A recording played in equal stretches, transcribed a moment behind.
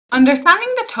Understanding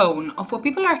the tone of what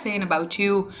people are saying about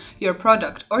you, your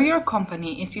product, or your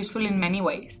company is useful in many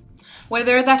ways.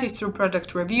 Whether that is through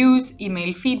product reviews,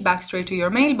 email feedback straight to your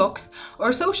mailbox,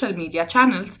 or social media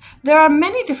channels, there are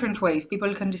many different ways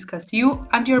people can discuss you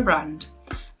and your brand.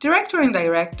 Direct or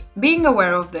indirect, being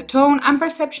aware of the tone and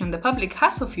perception the public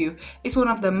has of you is one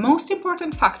of the most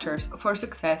important factors for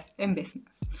success in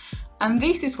business. And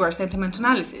this is where sentiment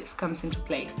analysis comes into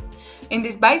play. In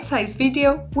this bite-sized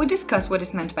video, we discuss what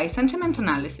is meant by sentiment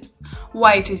analysis,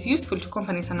 why it is useful to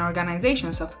companies and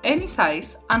organizations of any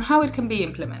size, and how it can be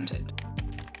implemented.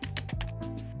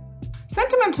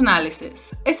 Sentiment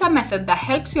analysis is a method that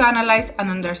helps you analyze and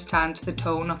understand the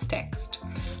tone of text.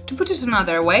 To put it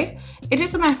another way, it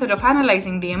is a method of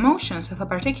analyzing the emotions of a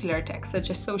particular text, such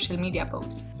as social media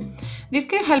posts. This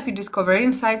can help you discover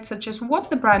insights such as what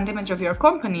the brand image of your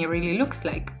company really looks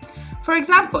like. For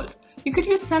example, you could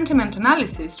use sentiment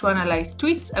analysis to analyze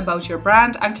tweets about your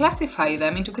brand and classify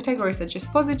them into categories such as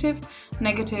positive,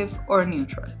 negative, or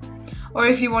neutral. Or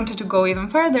if you wanted to go even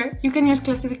further, you can use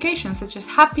classifications such as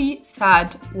happy,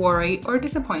 sad, worry, or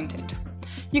disappointed.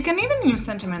 You can even use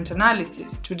sentiment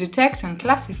analysis to detect and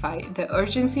classify the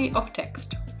urgency of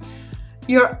text.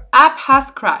 Your app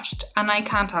has crashed and I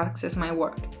can't access my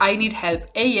work. I need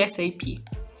help ASAP.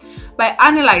 By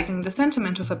analyzing the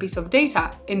sentiment of a piece of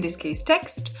data, in this case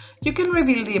text, you can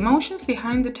reveal the emotions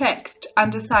behind the text and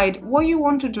decide what you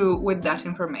want to do with that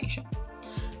information.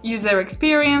 User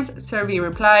experience, survey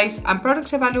replies, and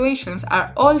product evaluations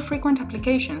are all frequent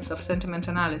applications of sentiment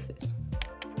analysis.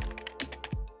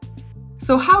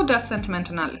 So how does sentiment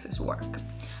analysis work?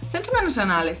 Sentiment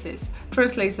analysis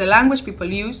translates the language people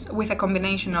use with a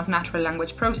combination of natural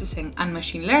language processing and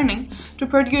machine learning to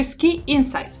produce key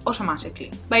insights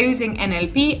automatically. By using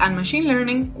NLP and machine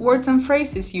learning, words and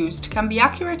phrases used can be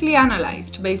accurately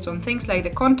analyzed based on things like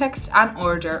the context and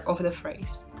order of the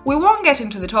phrase. We won't get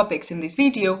into the topics in this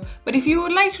video, but if you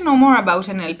would like to know more about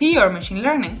NLP or machine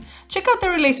learning, check out the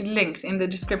related links in the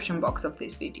description box of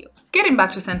this video. Getting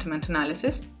back to sentiment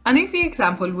analysis, an easy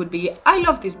example would be "I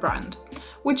love this brand,"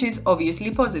 which is obviously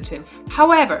positive.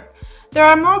 However, there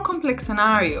are more complex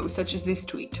scenarios such as this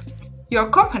tweet.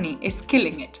 Your company is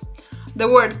killing it. The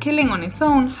word killing on its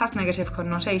own has negative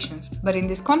connotations, but in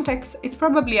this context, it's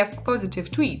probably a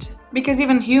positive tweet, because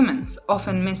even humans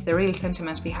often miss the real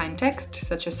sentiment behind text,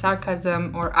 such as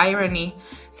sarcasm or irony.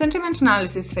 Sentiment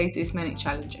analysis faces many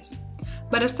challenges.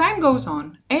 But as time goes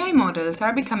on, AI models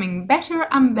are becoming better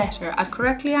and better at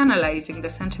correctly analyzing the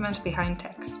sentiment behind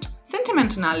text.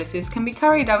 Sentiment analysis can be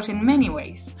carried out in many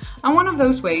ways, and one of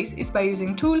those ways is by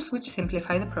using tools which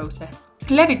simplify the process.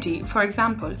 Levity, for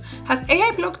example, has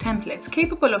AI blog templates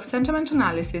capable of sentiment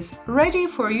analysis ready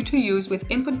for you to use with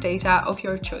input data of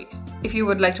your choice. If you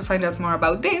would like to find out more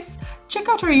about this, check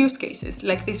out our use cases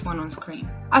like this one on screen.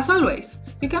 As always,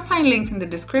 you can find links in the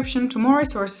description to more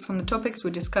resources on the topics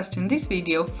we discussed in this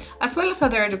video, as well as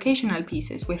other educational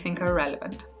pieces we think are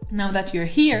relevant. Now that you're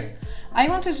here, I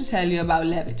wanted to tell you about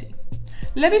Levity.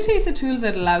 Levity is a tool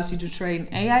that allows you to train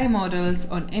AI models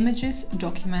on images,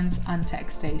 documents, and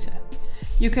text data.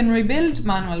 You can rebuild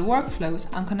manual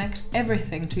workflows and connect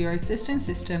everything to your existing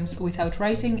systems without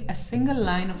writing a single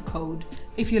line of code.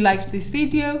 If you liked this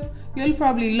video, you'll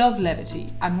probably love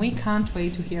Levity, and we can't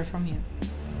wait to hear from you.